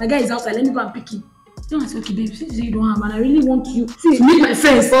come, my guy is outside, let me go and pick him. Then I say okay babe, since you don't have and I really want you to meet my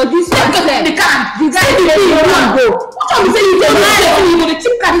friends. For this one, the card, the guy say you don't go. What time you say you go the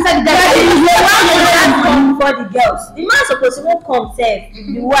cheap card inside the guy? For the girls, the man supposed to won't come sef,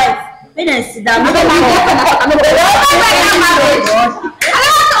 the wife. When I sit down, I'm the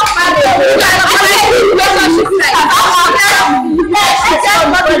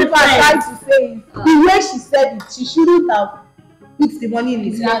way she said it, she shouldn't have put the money in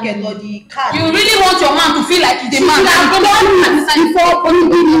his pocket or the card. You really want your man to feel like he's a man. Before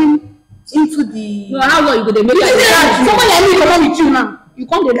putting him into the. No, how long you go to make it? Someone like me come with you now. You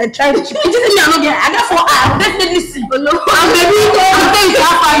come to try the chip. You just me I not get. I got for I definitely see. And baby, I'm saying to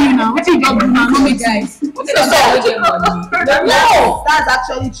offer you now. What you do now? No make sense. What is that? No, that's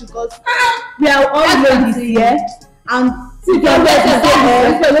actually true because we are all ladies here and. See, don't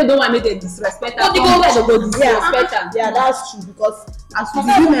want me to disrespect her. Yeah, that's true because as we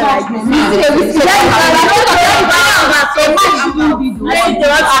women like this,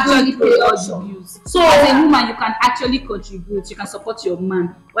 actually pay all the bills. So as a woman, you can actually contribute. You can support your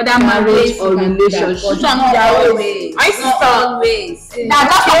man, whether marriage or relationship. Not always. Not always.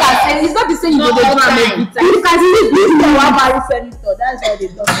 That's what I'm saying. It's not the same. You go to every time. You can see this one marry senator. That's how they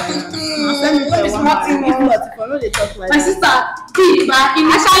talk like that. My sister, in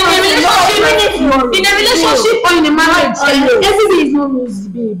a relationship or in a marriage, every day is not rosy,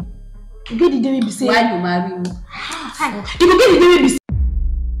 babe. You get the day we be saying. Why you marry me? You get the day we be saying.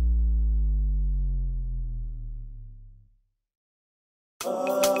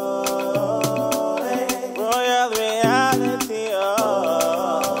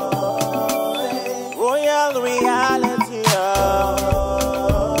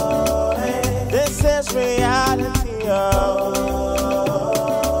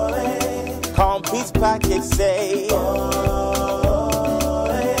 Package say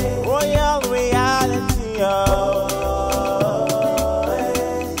royal reality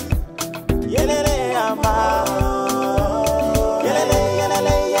yelele ama yelele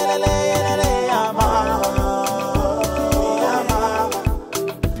ama yelele ama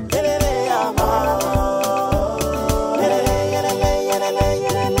yelele ama.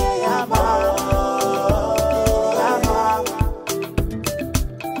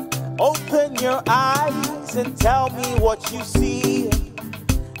 Open your eyes and tell me what you see.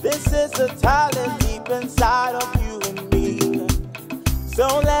 This is a talent deep inside of you and me.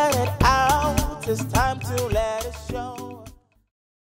 So let it out, it's time to let it